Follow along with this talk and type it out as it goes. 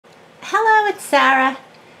Hello, it's Sarah,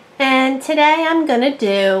 and today I'm going to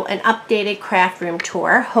do an updated craft room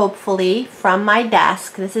tour, hopefully from my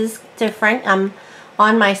desk. This is different. I'm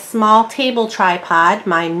on my small table tripod,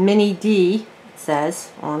 my mini D, it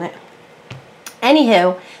says on it.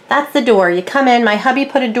 Anywho, that's the door. You come in, my hubby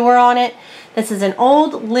put a door on it. This is an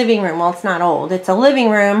old living room. Well, it's not old, it's a living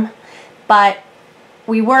room, but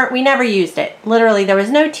we never used it. Literally, there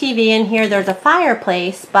was no TV in here. There's a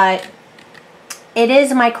fireplace, but it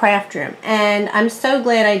is my craft room, and I'm so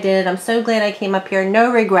glad I did. I'm so glad I came up here.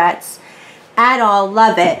 No regrets at all.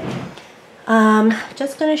 Love it.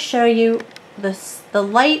 Just going to show you this. The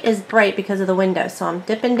light is bright because of the window, so I'm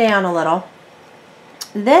dipping down a little.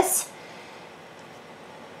 I'm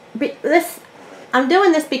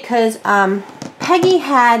doing this because Peggy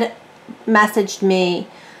had messaged me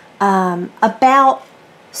about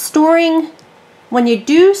storing. When you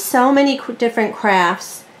do so many different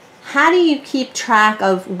crafts, how do you keep track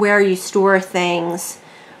of where you store things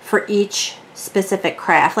for each specific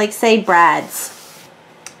craft? Like say brads.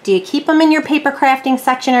 Do you keep them in your paper crafting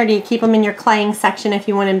section, or do you keep them in your claying section if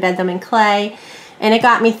you want to embed them in clay? And it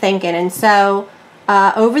got me thinking. And so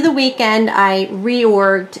over the weekend I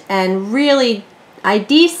reorged, and really I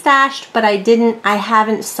destashed, but I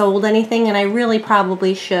haven't sold anything, and I really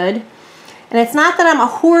probably should. And it's not that I'm a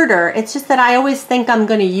hoarder, it's just that I always think I'm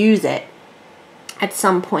going to use it at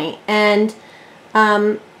some point. And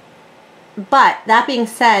but that being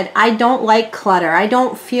said, I don't like clutter. I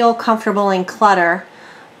don't feel comfortable in clutter,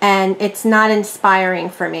 and it's not inspiring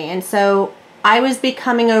for me. And so I was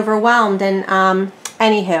becoming overwhelmed. And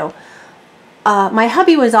anywho, my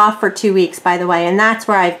hubby was off for 2 weeks, by the way, and that's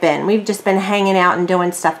where I've been. We've just been hanging out and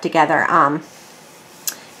doing stuff together.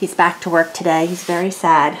 He's back to work today. He's very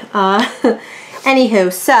sad.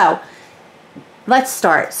 Anywho, so let's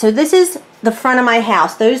start. So this is the front of my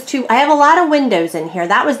house. Those two, I have a lot of windows in here.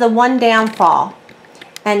 That was the one downfall.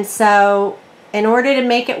 And so in order to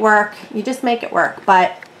make it work, you just make it work.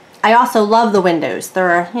 But I also love the windows.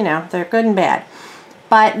 They're, you know, they're good and bad.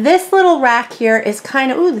 But this little rack here is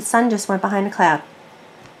kind of, ooh, the sun just went behind a cloud.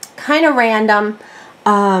 Kind of random.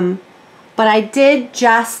 But I did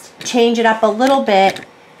just change it up a little bit.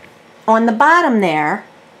 On the bottom there,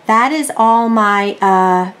 that is all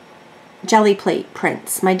my jelly plate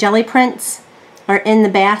prints. My jelly prints are in the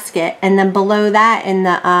basket, and then below that in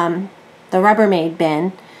the Rubbermaid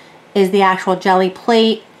bin is the actual jelly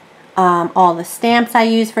plate, all the stamps I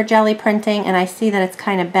use for jelly printing, and I see that it's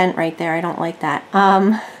kind of bent right there. I don't like that.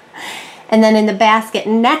 And then in the basket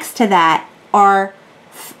next to that are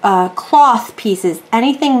cloth pieces,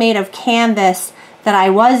 anything made of canvas that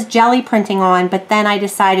I was jelly printing on, but then I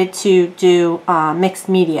decided to do mixed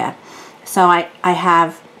media. So I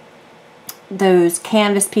have those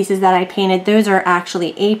canvas pieces that I painted. Those are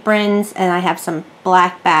actually aprons, and I have some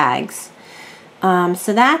black bags.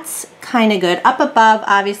 So that's kind of good. Up above,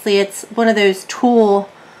 obviously, it's one of those tool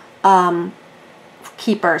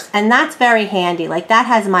keepers, and that's very handy. Like that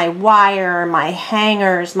has my wire, my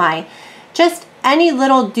hangers, my just any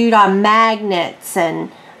little doodah magnets,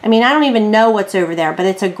 and I mean, I don't even know what's over there, but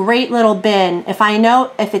it's a great little bin. If I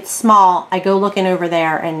know if it's small, I go looking over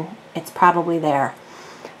there, and it's probably there.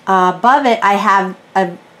 Above it, I have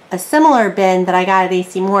a similar bin that I got at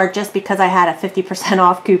AC Moore just because I had a 50%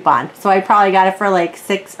 off coupon. So I probably got it for like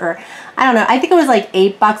 $6, or I don't know. I think it was like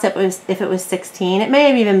 $8 if it was 16. It may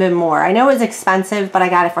have even been more. I know it was expensive, but I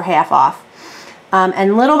got it for half off.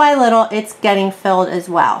 And little by little, it's getting filled as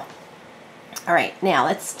well. All right, now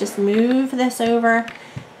let's just move this over.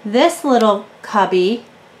 This little cubby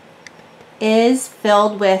is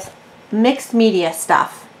filled with mixed media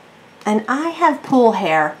stuff. And I have pool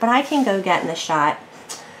hair, but I can go get in the shot.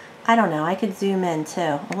 I don't know, I could zoom in too,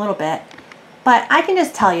 a little bit. But I can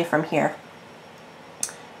just tell you from here.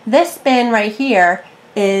 This bin right here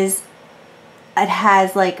it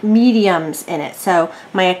has like mediums in it. So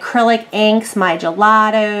my acrylic inks, my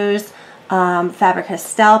gelatos,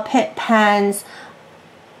 Faber-Castell Pitt pens,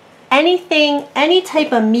 anything, any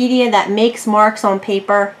type of media that makes marks on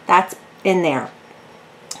paper, that's in there.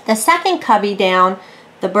 The second cubby down,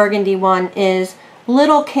 the burgundy one, is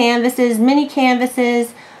little canvases, mini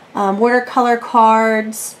canvases, watercolor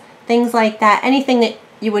cards, things like that, anything that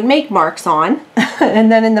you would make marks on.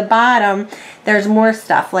 And then in the bottom, there's more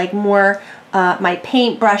stuff, like more my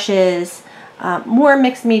paint brushes, more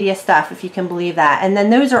mixed media stuff, if you can believe that. And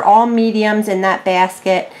then those are all mediums in that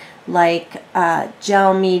basket, like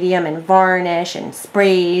gel medium and varnish and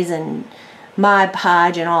sprays and Mod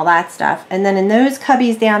Podge and all that stuff. And then in those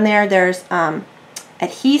cubbies down there, there's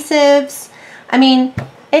adhesives. I mean,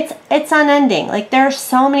 it's unending. Like there's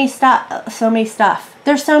so many stuff.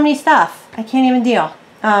 There's so many stuff. I can't even deal.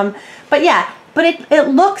 But yeah, but it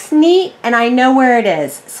looks neat, and I know where it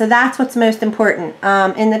is. So that's what's most important.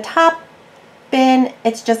 In the top bin,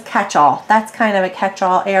 it's just catch-all. That's kind of a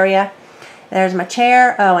catch-all area. There's my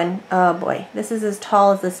chair. Oh, and oh boy, this is as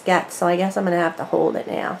tall as this gets, so I guess I'm going to have to hold it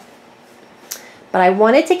now. But I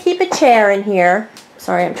wanted to keep a chair in here.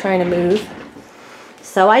 Sorry, I'm trying to move.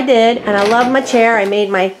 So I did, and I love my chair. I made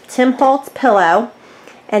my Tim Holtz pillow.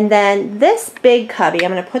 And then this big cubby,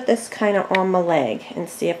 I'm going to put this kind of on my leg and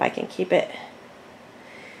see if I can keep it.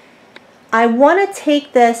 I want to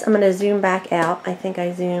take this, I'm going to zoom back out. I think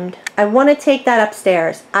I zoomed. I want to take that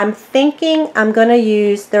upstairs. I'm thinking I'm going to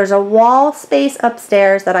use, there's a wall space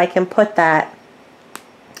upstairs that I can put that.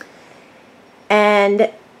 And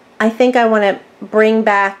I think I want to bring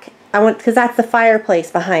back, because that's the fireplace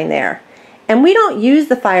behind there. And we don't use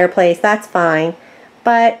the fireplace, that's fine.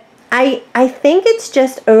 But I think it's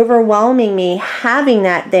just overwhelming me having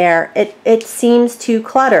that there. It seems too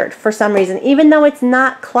cluttered for some reason, even though it's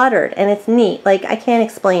not cluttered and it's neat. Like, I can't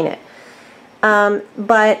explain it.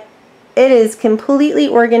 But it is completely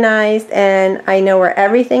organized, and I know where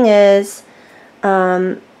everything is.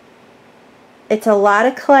 It's a lot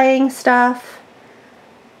of claying stuff.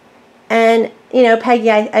 And, you know, Peggy,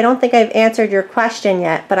 I don't think I've answered your question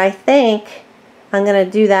yet, but I think I'm going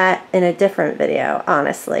to do that in a different video,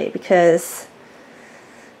 honestly, because,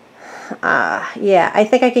 yeah, I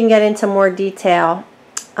think I can get into more detail.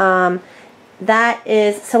 That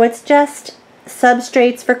is, so it's just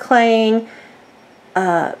substrates for claying,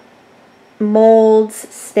 molds,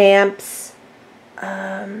 stamps.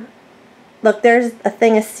 Look, there's a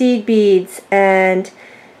thing of seed beads, and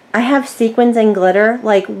I have sequins and glitter,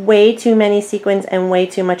 like way too many sequins and way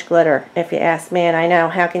too much glitter, if you ask me, and I know,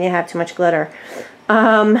 how can you have too much glitter?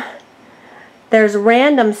 There's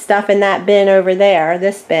random stuff in that bin over there,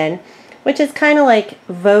 this bin, which is kind of like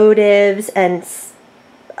votives and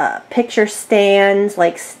picture stands,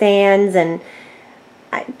 like stands, and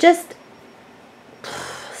just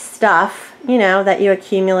stuff, you know, that you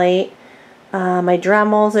accumulate. My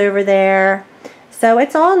Dremels over there. So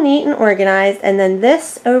it's all neat and organized. And then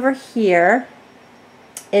this over here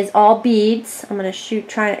is all beads. I'm going to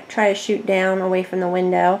try to shoot down away from the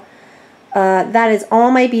window. That is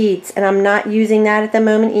all my beads, and I'm not using that at the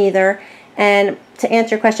moment either. And to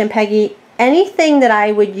answer your question, Peggy, anything that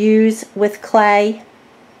I would use with clay,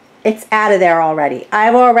 it's out of there already.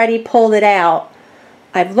 I've already pulled it out.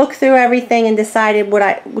 I've looked through everything and decided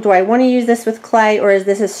do I want to use this with clay, or is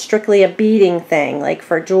this strictly a beading thing, like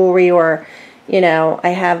for jewelry, or, you know, I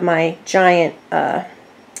have my giant, I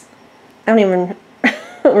don't even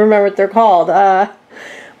remember what they're called,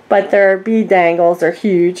 but they're bead dangles, they're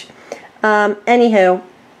huge. Anywho,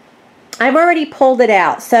 I've already pulled it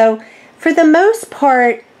out. So for the most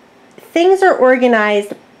part, things are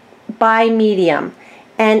organized by medium.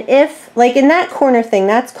 And if, like in that corner thing,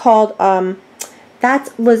 that's called,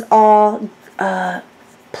 that was all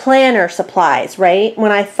planner supplies, right?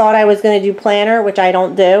 When I thought I was going to do planner, which I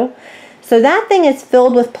don't do. So that thing is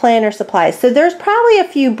filled with planner supplies. So there's probably a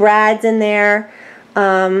few brads in there,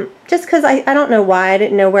 just because I don't know why. I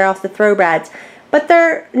didn't know where else to throw brads. But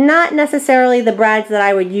they're not necessarily the brads that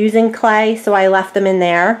I would use in clay, so I left them in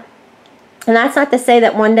there. And that's not to say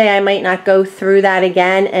that one day I might not go through that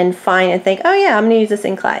again and find and think, oh yeah, I'm going to use this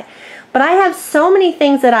in clay. But I have so many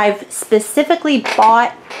things that I've specifically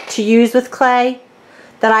bought to use with clay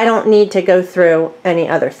that I don't need to go through any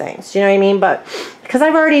other things. Do you know what I mean? But because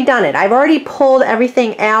I've already done it. I've already pulled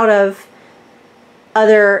everything out of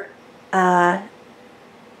other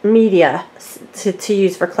media to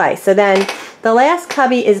use for clay. So then the last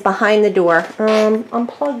cubby is behind the door. I'm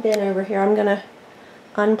plugged in over here. I'm going to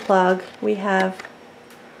unplug. We have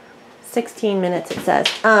 16 minutes, it says.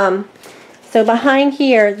 So behind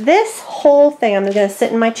here, this whole thing, I'm going to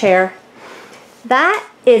sit in my chair. That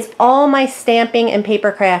is all my stamping and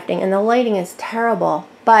paper crafting, and the lighting is terrible,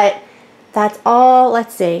 but that's all.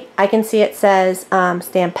 Let's see. I can see it says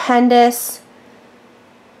Stampendous,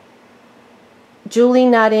 Julie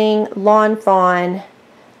Nutting, Lawn Fawn.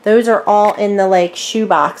 Those are all in the like shoe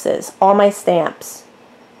boxes. All my stamps.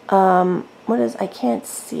 What is? I can't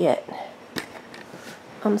see it.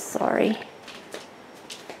 I'm sorry.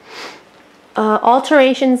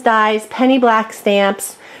 Alterations dies, penny black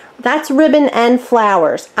stamps. That's ribbon and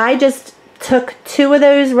flowers. I just took two of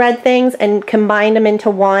those red things and combined them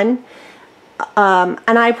into one.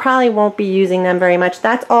 And I probably won't be using them very much.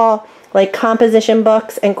 That's all like composition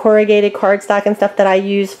books and corrugated cardstock and stuff that I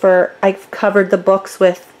use for, I've covered the books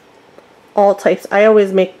with all types. I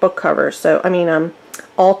always make book covers. So, I mean, I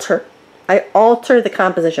alter the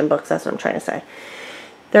composition books. That's what I'm trying to say.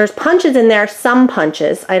 There's punches in there, some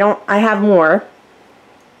punches. I have more.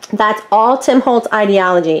 That's all Tim Holtz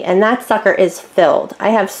Ideology, and that sucker is filled. I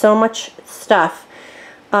have so much stuff.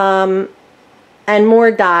 And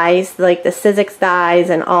more dies, like the Sizzix dies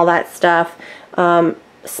and all that stuff.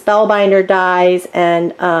 Spellbinder dies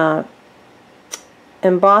and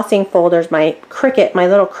embossing folders. My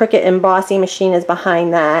little Cricut embossing machine is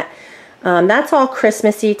behind that. That's all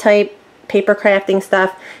Christmassy type paper crafting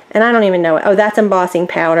stuff. And I don't even know it. Oh, that's embossing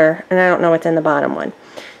powder, and I don't know what's in the bottom one.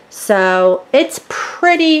 So it's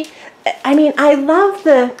pretty. I mean, I love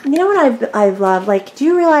the, you know what I love? Like, do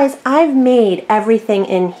you realize I've made everything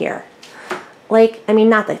in here? Like, I mean,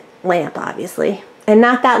 not the lamp, obviously, and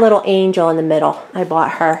not that little angel in the middle. I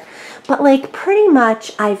bought her. But, like, pretty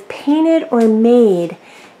much I've painted or made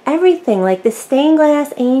everything. Like the stained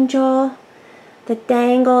glass angel, the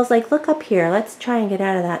dangles. Like, look up here. Let's try and get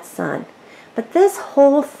out of that sun. But this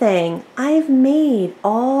whole thing, I've made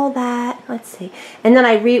all that. Let's see. And then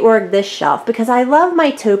I reorged this shelf because I love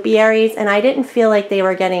my topiaries and I didn't feel like they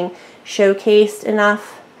were getting showcased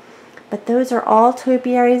enough. But those are all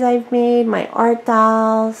topiaries I've made. My art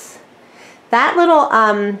dolls. That little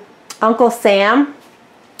Uncle Sam,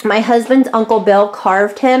 my husband's Uncle Bill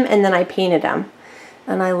carved him and then I painted him.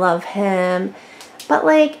 And I love him. But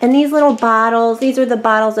like, and these little bottles, these are the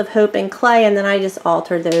bottles of hope and clay, and then I just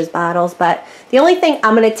altered those bottles. But the only thing,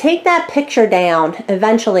 I'm going to take that picture down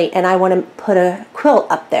eventually, and I want to put a quilt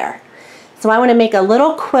up there. So I want to make a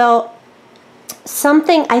little quilt,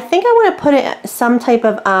 something, I think I want to put some type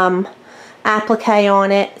of applique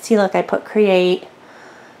on it. See, look, I put create.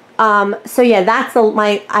 So yeah, that's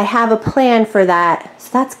I have a plan for that. So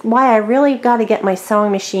that's why I really got to get my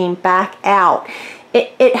sewing machine back out.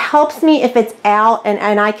 It helps me if it's out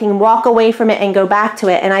and I can walk away from it and go back to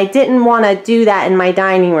it. And I didn't want to do that in my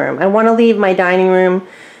dining room. I want to leave my dining room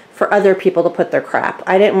for other people to put their crap.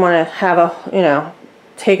 I didn't want to have a, you know,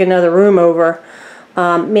 take another room over.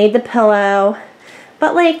 Made the pillow.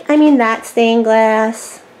 But like, I mean, that stained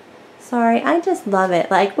glass. Sorry, I just love it.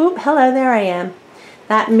 Like, oop, hello, there I am.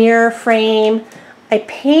 That mirror frame. I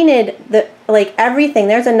painted like everything.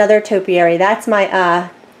 There's another topiary. That's my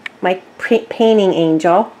painting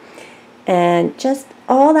angel, and just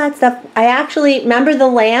all that stuff. I actually remember the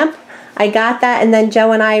lamp. I got that, and then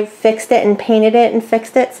Joe and I fixed it and painted it and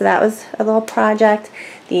fixed it, so that was a little project.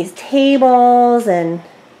 These tables and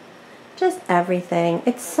just everything.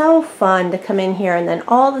 It's so fun to come in here, and then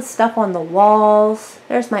all the stuff on the walls.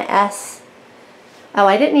 There's my S. Oh,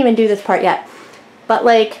 I didn't even do this part yet, but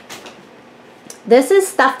like, this is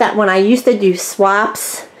stuff that when I used to do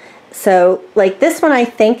swaps. So, like this one I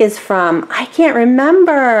think is from, I can't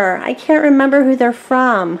remember who they're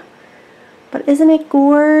from. But isn't it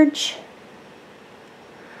gorge?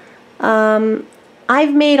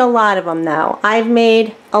 I've made a lot of them though. I've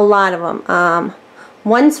made a lot of them.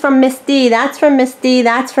 One's from Miss D, that's from Miss D,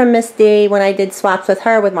 that's from Miss D when I did swaps with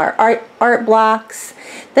her with my art blocks.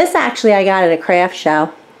 This actually I got at a craft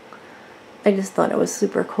show. I just thought it was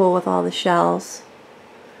super cool with all the shells.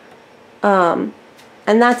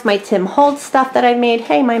 And that's my Tim Holtz stuff that I made.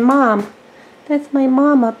 Hey, my mom. That's my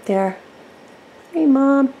mom up there. Hey,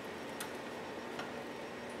 Mom.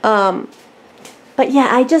 But yeah,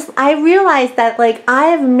 I realized that like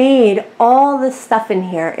I've made all this stuff in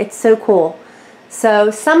here. It's so cool. So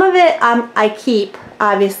some of it I keep,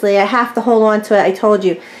 obviously. I have to hold on to it. I told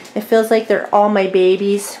you. It feels like they're all my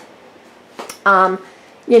babies.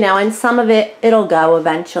 You know, and some of it, it'll go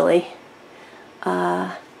eventually.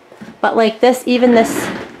 But like this, even this,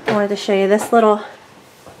 I wanted to show you this little,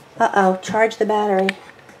 uh-oh, charge the battery.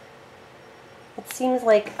 It seems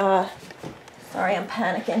like, sorry, I'm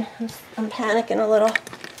panicking. I'm panicking a little.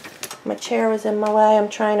 My chair was in my way. I'm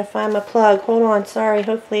trying to find my plug. Hold on, sorry,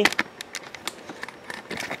 hopefully.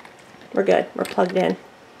 We're good, we're plugged in.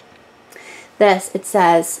 This, it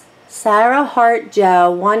says, Sara Heart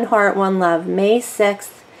Joe, One Heart, One Love, May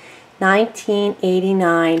 6th,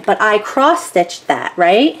 1989. But I cross-stitched that,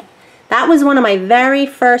 right? That was one of my very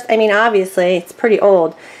first, I mean, obviously, it's pretty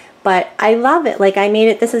old, but I love it. Like, I made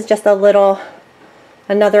it, this is just a little,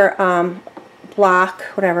 another block,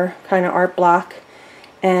 whatever, kind of art block,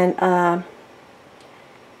 and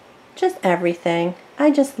just everything.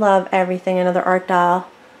 I just love everything, another art doll.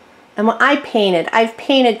 And what I've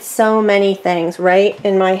painted so many things, right,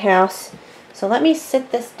 in my house. So let me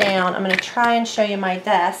sit this down. I'm going to try and show you my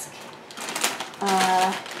desk.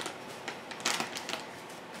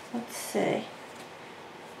 Let's see.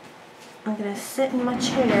 I'm going to sit in my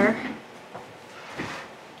chair.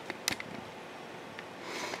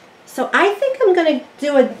 So I think I'm going to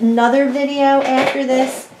do another video after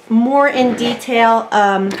this, more in detail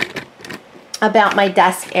about my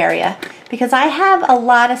desk area. Because I have a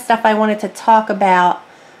lot of stuff I wanted to talk about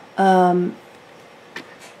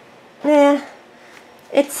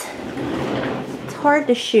It's hard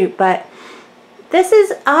to shoot, but this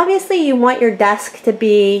is, obviously you want your desk to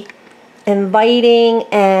be inviting,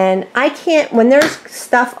 and I can't, when there's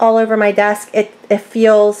stuff all over my desk, it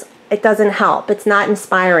doesn't help. It's not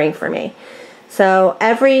inspiring for me. So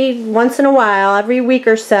every once in a while, every week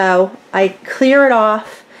or so, I clear it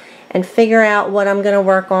off and figure out what I'm going to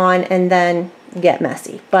work on, and then get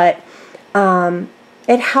messy. But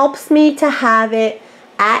it helps me to have it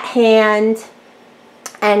at hand.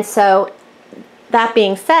 And so that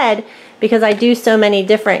being said, because I do so many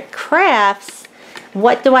different crafts,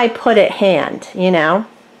 what do I put at hand, you know?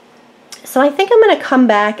 So I think I'm going to come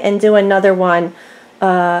back and do another one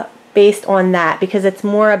based on that, because it's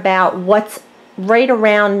more about what's right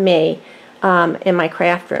around me in my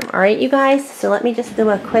craft room. All right, you guys, so let me just do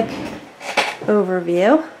a quick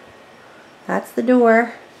overview. That's the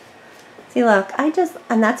door. See, look,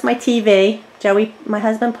 and that's my TV. Joey, my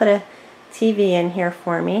husband, put a TV in here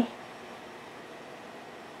for me.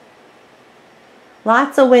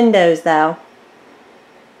 Lots of windows though.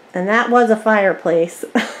 And that was a fireplace.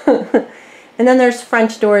 And then there's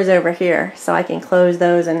French doors over here, so I can close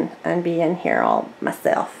those and be in here all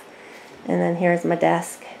myself. And then here's my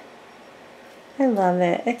desk. I love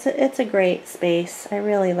it. It's a great space. I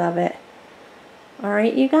really love it. All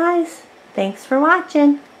right, you guys. Thanks for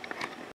watching.